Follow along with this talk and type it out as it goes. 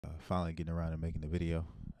Finally getting around to making the video.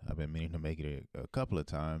 I've been meaning to make it a couple of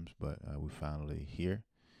times, but we finally here.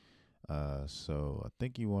 So I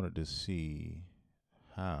think you wanted to see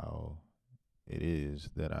how it is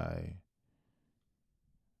that I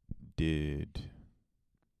did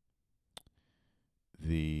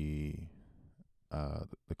the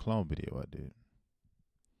the clone video I did.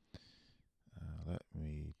 Let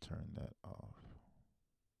me turn that off.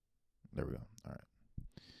 There we go. All right.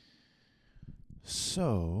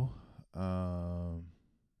 So,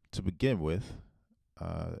 to begin with,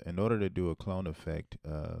 in order to do a clone effect,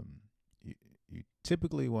 you, you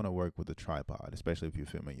typically want to work with a tripod, especially if you're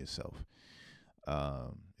filming yourself.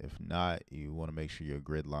 If not, you want to make sure your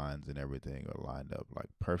grid lines and everything are lined up like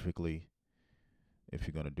perfectly if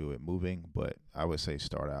you're going to do it moving. But I would say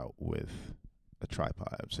start out with a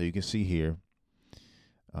tripod. So you can see here,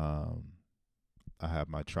 I have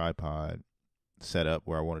my tripod set up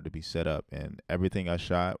where I wanted to be set up, and everything I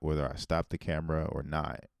shot, whether I stopped the camera or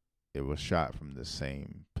not, it was shot from the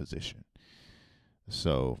same position.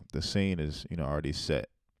 So the scene is, already set.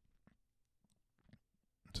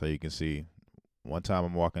 So you can see one time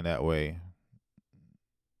I'm walking that way,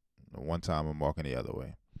 one time I'm walking the other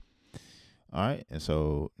way. All right. And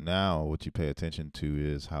so now what you pay attention to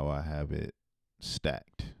is how I have it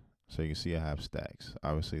stacked. So you can see I have stacks.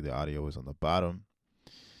 Obviously the audio is on the bottom,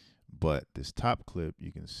 but this top clip,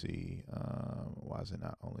 you can see, why is it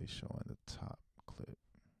not only showing the top clip?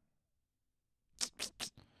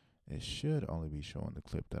 It should only be showing the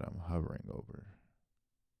clip that I'm hovering over.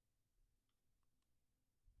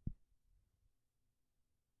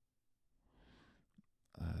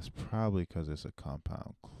 It's probably because it's a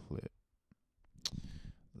compound clip.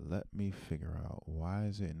 Let me figure out, why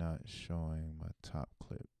is it not showing my top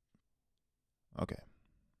clip? Okay.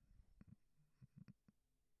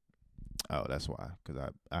 Oh, that's why, because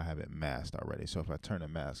I have it masked already. So if I turn the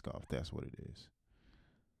mask off, that's what it is.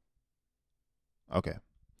 Okay.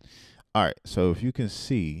 All right. So if you can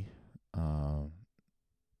see,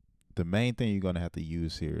 the main thing you're going to have to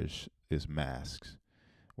use here is masks,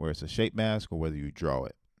 where it's a shape mask or whether you draw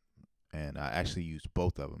it. And I actually used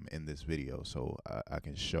both of them in this video, so I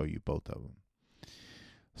can show you both of them.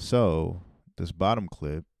 So this bottom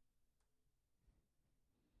clip,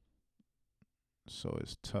 so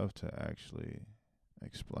it's tough to actually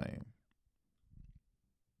explain.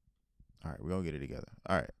 All right, we're going to get it together.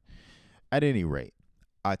 All right. At any rate,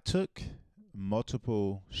 I took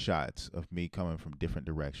multiple shots of me coming from different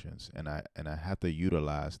directions, and I have to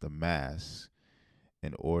utilize the mask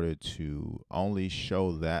in order to only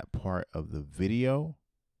show that part of the video,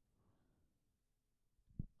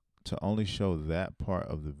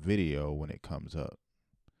 when it comes up.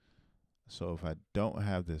 So if I don't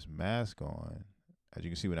have this mask on, as you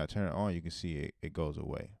can see, when I turn it on, you can see it goes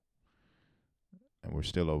away. And we're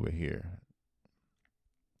still over here.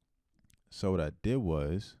 So what I did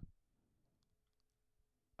was,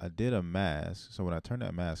 I did a mask. So when I turn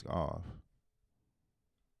that mask off,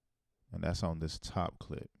 and that's on this top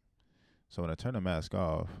clip. So when I turn the mask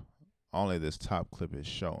off, only this top clip is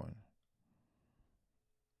showing.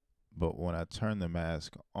 But when I turn the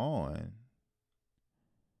mask on,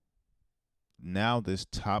 now this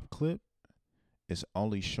top clip is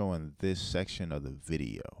only showing this section of the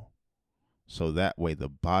video. So that way the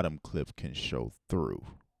bottom clip can show through,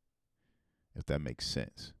 if that makes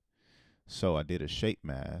sense. So I did a shape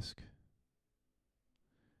mask,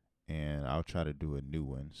 and I'll try to do a new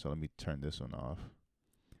one. So let me turn this one off,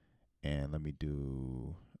 and let me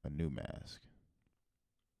do a new mask.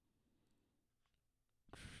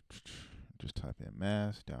 Just type in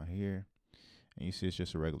mask down here, and you see it's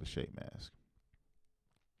just a regular shape mask.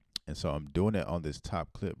 And so I'm doing it on this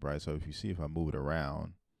top clip, right? So if you see, if I move it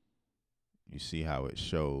around, you see how it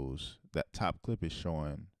shows. That top clip is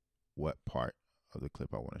showing what part of the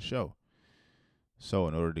clip I want to show. So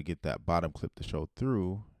in order to get that bottom clip to show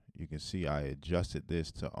through, you can see I adjusted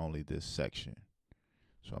this to only this section.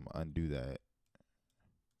 So I'm going to undo that.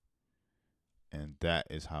 And that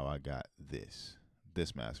is how I got this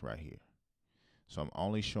mask right here. So I'm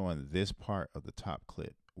only showing this part of the top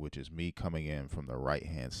clip, which is me coming in from the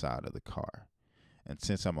right-hand side of the car. And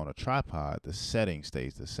since I'm on a tripod, the setting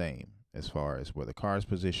stays the same as far as where the car is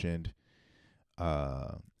positioned,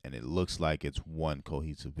 and it looks like it's one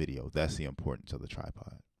cohesive video. That's the importance of the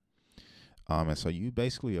tripod. And so you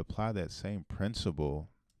basically apply that same principle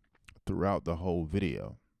throughout the whole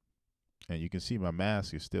video. And you can see my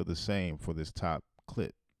mask is still the same for this top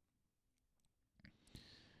clip.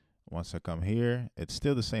 Once I come here, it's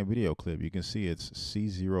still the same video clip. You can see it's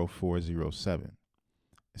C0407.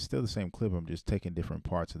 It's still the same clip. I'm just taking different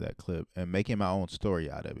parts of that clip and making my own story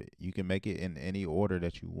out of it. You can make it in any order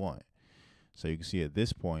that you want. So you can see at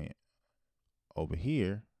this point over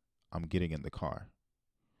here, I'm getting in the car.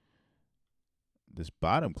 This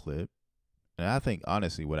bottom clip, and I think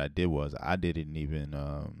honestly what I did was I didn't even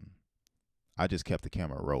I just kept the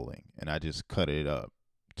camera rolling and I just cut it up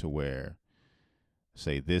to where,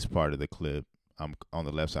 say, this part of the clip, I'm on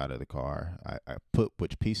the left side of the car. I put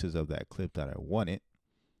which pieces of that clip that I wanted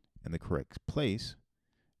in the correct place,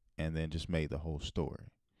 and then just made the whole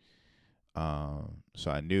story.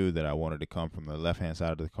 So I knew that I wanted to come from the left-hand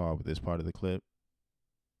side of the car with this part of the clip,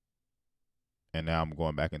 and now I'm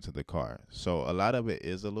going back into the car. So a lot of it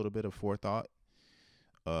is a little bit of forethought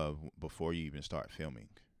before you even start filming,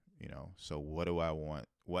 you know. So what do I want?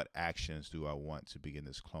 What actions do I want to begin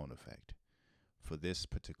this clone effect? For this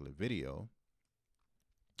particular video,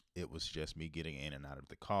 it was just me getting in and out of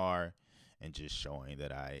the car and just showing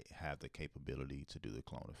that I have the capability to do the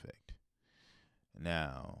clone effect.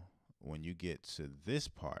 Now, when you get to this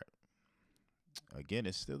part, again,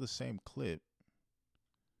 it's still the same clip.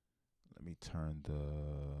 Let me turn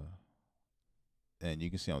and you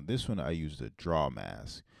can see on this one, I used a draw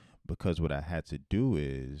mask because what I had to do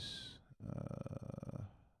is, how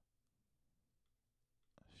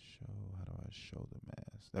do I show the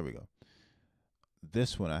mask? There we go.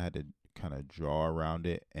 This one, I had to kind of draw around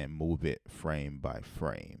it and move it frame by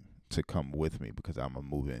frame to come with me because I'm a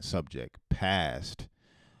moving subject past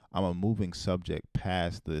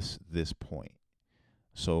this point.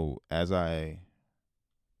 So as I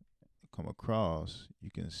come across,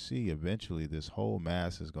 you can see eventually this whole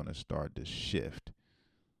mass is going to start to shift.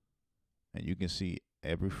 And you can see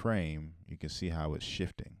every frame, you can see how it's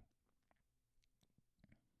shifting.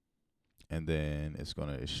 And then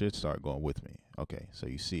it should start going with me. Okay, so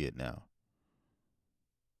you see it now.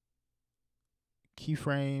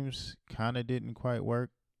 Keyframes kind of didn't quite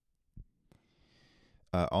work.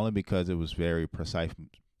 Only because it was very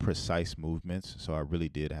precise movements. So I really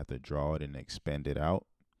did have to draw it and expand it out.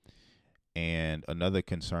 And another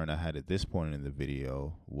concern I had at this point in the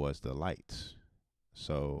video was the lights.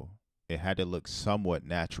 So it had to look somewhat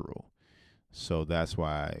natural. So that's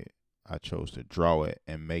why I chose to draw it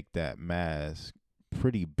and make that mask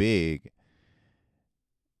pretty big.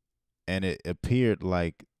 And it appeared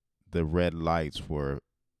like the red lights were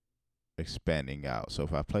expanding out. So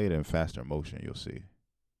if I play it in faster motion, you'll see.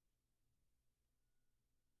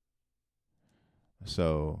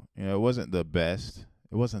 So, you know, it wasn't the best,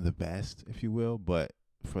 if you will, but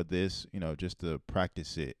for this, you know, just to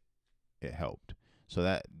practice it, it helped. So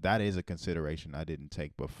that is a consideration I didn't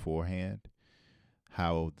take beforehand,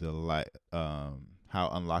 how the light, how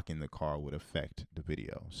unlocking the car would affect the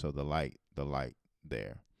video. So the light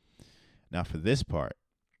there. Now for this part,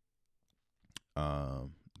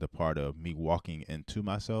 the part of me walking into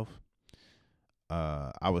myself,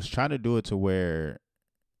 I was trying to do it to where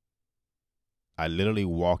I literally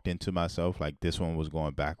walked into myself, like this one was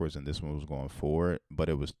going backwards and this one was going forward, but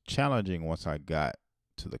it was challenging once I got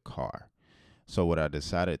to the car. So what I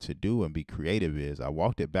decided to do and be creative is I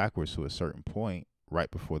walked it backwards to a certain point right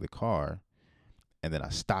before the car, and then I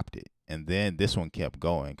stopped it. And then this one kept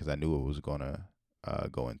going because I knew it was going to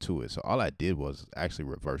go into it. So all I did was actually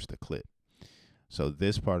reverse the clip. So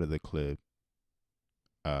this part of the clip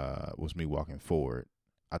was me walking forward.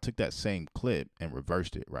 I took that same clip and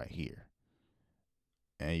reversed it right here.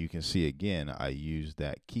 And you can see again, I used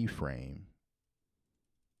that keyframe.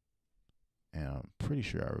 And I'm pretty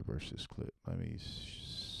sure I reversed this clip. Let me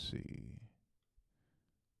see.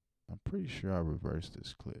 I'm pretty sure I reversed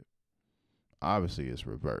this clip. Obviously, it's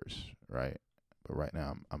reverse, right? But right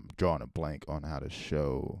now, I'm drawing a blank on how to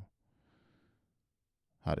show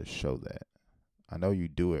that. I know you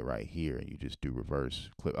do it right here, and you just do reverse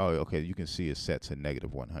clip. Oh, okay. You can see it's set to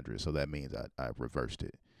 -100, so that means I reversed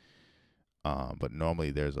it. But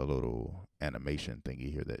normally there's a little animation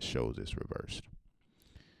thingy here that shows it's reversed.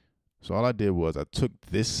 So all I did was I took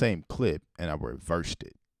this same clip and I reversed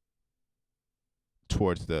it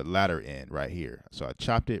towards the latter end right here. So I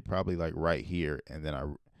chopped it probably like right here, and then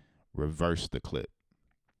I reversed the clip.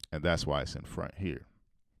 And that's why it's in front here.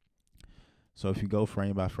 So if you go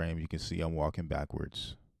frame by frame, you can see I'm walking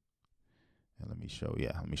backwards. And let me show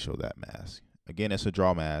that mask. Again, it's a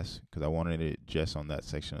draw mask because I wanted it just on that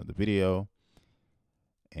section of the video.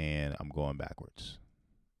 And I'm going backwards.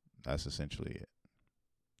 That's essentially it.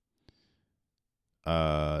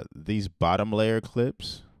 These bottom layer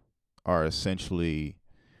clips are essentially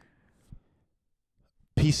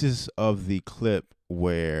pieces of the clip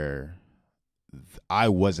where I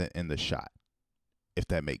wasn't in the shot, if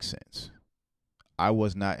that makes sense. I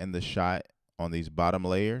was not in the shot on these bottom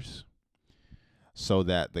layers so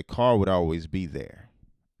that the car would always be there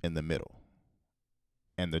in the middle.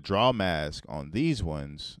 And the draw mask on these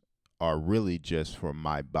ones are really just for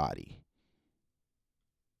my body.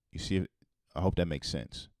 You see, I hope that makes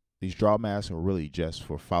sense. These draw masks are really just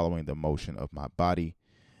for following the motion of my body,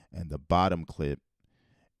 and the bottom clip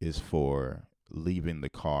is for leaving the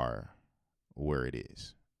car where it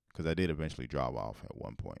is, because I did eventually drop off at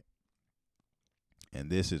one point.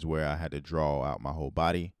 And this is where I had to draw out my whole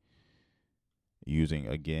body using,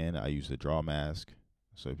 again, I use the draw mask.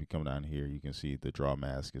 So if you come down here, you can see the draw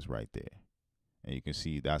mask is right there. And you can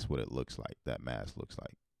see that's what it looks like. That mask looks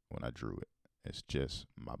like when I drew it. It's just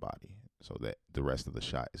my body. So that the rest of the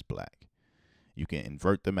shot is black. You can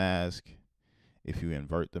invert the mask. If you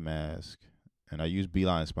invert the mask, and I use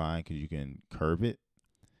B-line spine because you can curve it.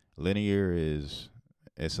 Linear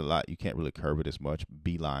it's a lot. You can't really curve it as much.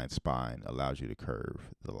 B-line spine allows you to curve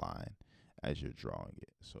the line as you're drawing it.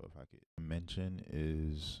 So if I could mention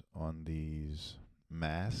is on these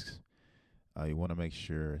masks, you want to make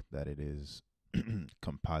sure that it is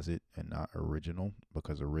composite and not original,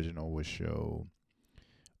 because original will show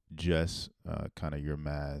just kind of your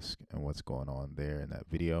mask and what's going on there in that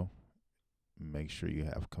video. Make sure you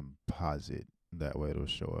have composite. That way it'll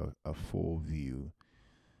show a full view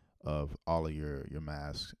of all of your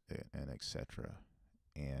masks and etc.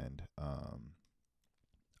 And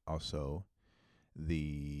also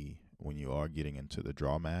when you are getting into the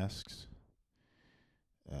draw masks,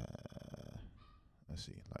 let's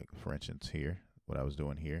see, like for instance here, what I was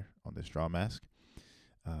doing here on this draw mask,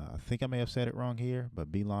 I think I may have said it wrong here,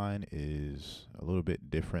 but B-line is a little bit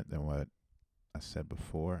different than what I said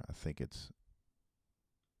before. I think it's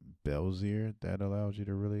Bezier that allows you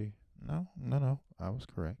to really, no, I was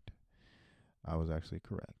correct. I was actually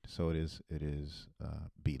correct. So it is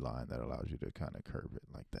B-line that allows you to kind of curve it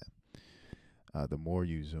like that. The more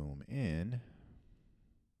you zoom in,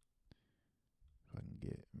 if I can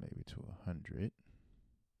get maybe to 100,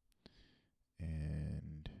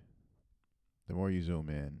 and the more you zoom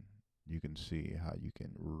in, you can see how you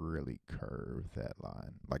can really curve that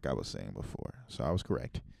line, like I was saying before. So I was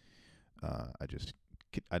correct.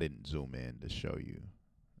 I didn't zoom in to show you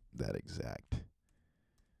that exact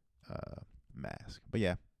mask. But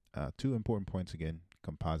yeah, two important points again: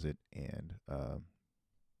 composite and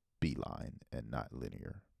B-line, and not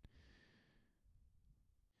linear.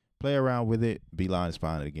 Play around with it. B-line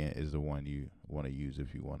spine again is the one you want to use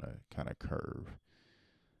if you want to kind of curve.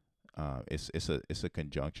 It's a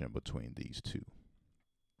conjunction between these two.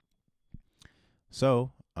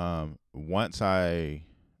 So once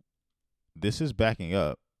this is backing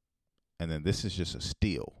up, and then this is just a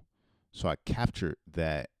still. So I captured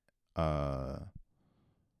that that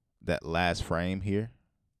last frame here.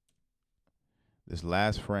 This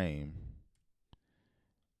last frame,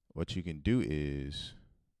 what you can do is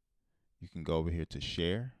you can go over here to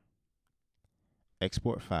share,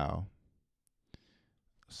 export file.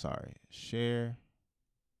 Sorry, share.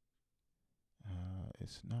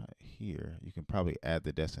 It's not here. You can probably add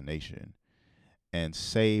the destination and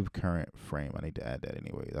save current frame. I need to add that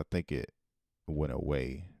anyways. I think it went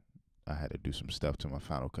away. I had to do some stuff to my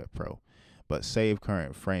Final Cut Pro. But save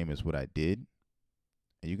current frame is what I did.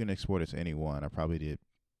 And you can export it to any one. I probably did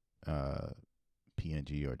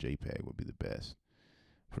PNG or JPEG would be the best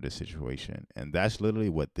for this situation. And that's literally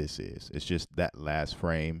what this is. It's just that last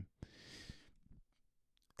frame.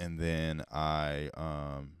 And then I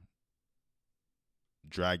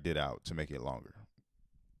dragged it out to make it longer.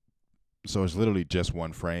 So it's literally just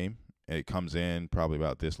one frame. It comes in probably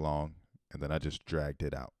about this long, and then I just dragged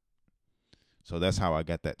it out. So that's how I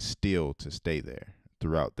got that still to stay there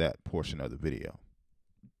throughout that portion of the video.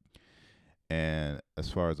 And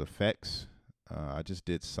as far as effects, I just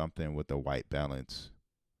did something with the white balance,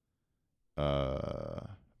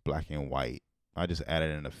 black and white. I just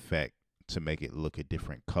added an effect to make it look a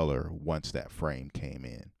different color once that frame came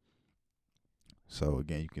in. So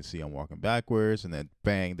again, you can see I'm walking backwards, and then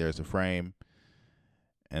bang, there's a frame.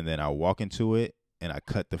 And then I walk into it, and I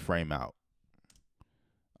cut the frame out.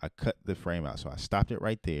 So I stopped it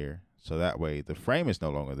right there. So that way the frame is no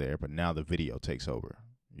longer there, but now the video takes over.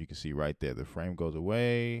 You can see right there, the frame goes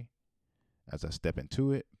away as I step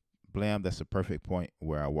into it. Blam, that's the perfect point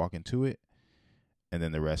where I walk into it. And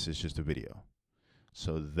then the rest is just a video.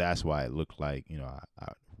 So that's why it looked like,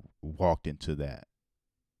 I walked into that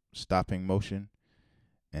stopping motion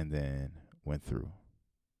and then went through.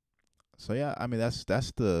 So yeah, I mean, that's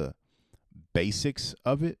the basics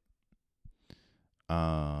of it.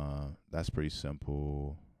 That's pretty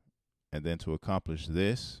simple. And then to accomplish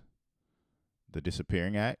this, the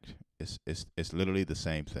disappearing act, it's literally the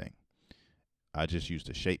same thing. I just used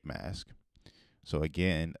a shape mask. So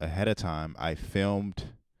again, ahead of time, I filmed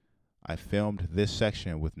this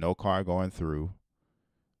section with no car going through,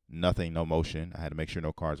 nothing, no motion. I had to make sure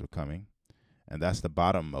no cars were coming. And that's the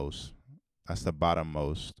bottommost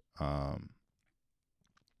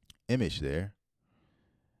image there.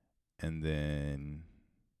 And then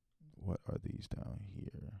what are these down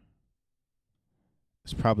here?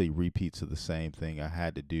 It's probably repeats of the same thing. I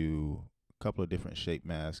had to do a couple of different shape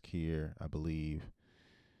masks here, I believe,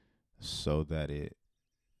 so that it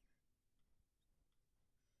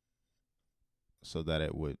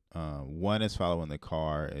would one is following the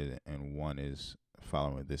car and one is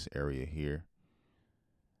following this area here.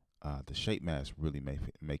 The shape mask really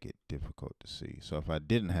make it difficult to see. So if I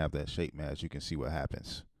didn't have that shape mask, you can see what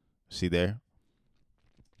happens. See there?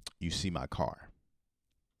 You see my car.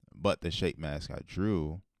 But the shape mask I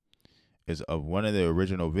drew is of one of the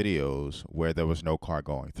original videos where there was no car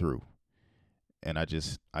going through. And I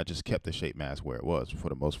just kept the shape mask where it was for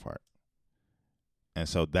the most part. And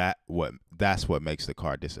so that's what makes the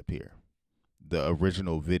car disappear. The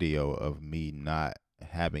original video of me not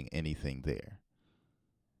having anything there.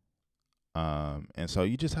 And so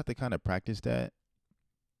you just have to kind of practice that.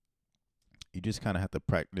 You just kind of have to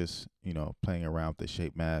practice, playing around with the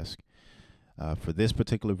shape mask. For this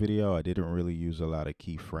particular video, I didn't really use a lot of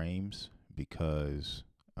keyframes because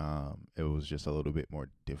it was just a little bit more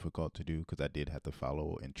difficult to do because I did have to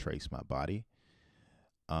follow and trace my body.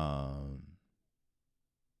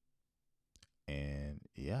 And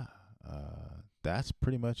yeah, that's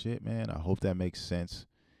pretty much it, man. I hope that makes sense.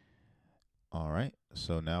 All right,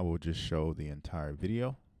 so now we'll just show the entire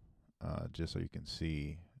video just so you can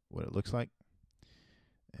see what it looks like.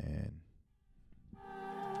 And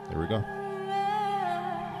there we go.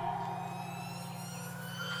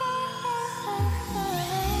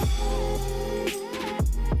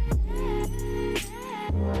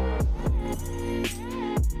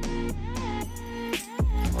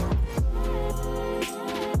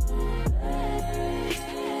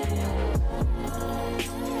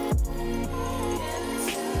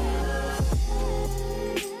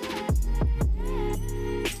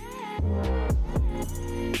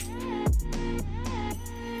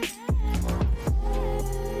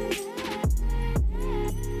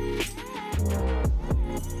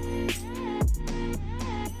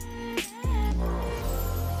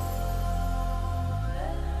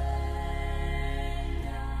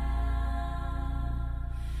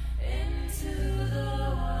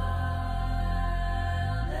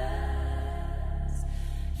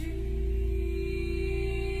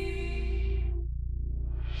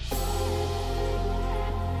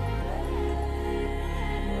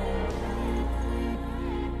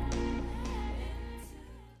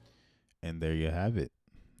 And there you have it.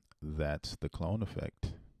 That's the clone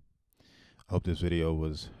effect. I hope this video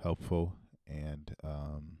was helpful. And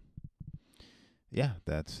yeah,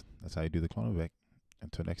 that's how you do the clone effect.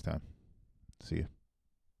 Until next time, see you.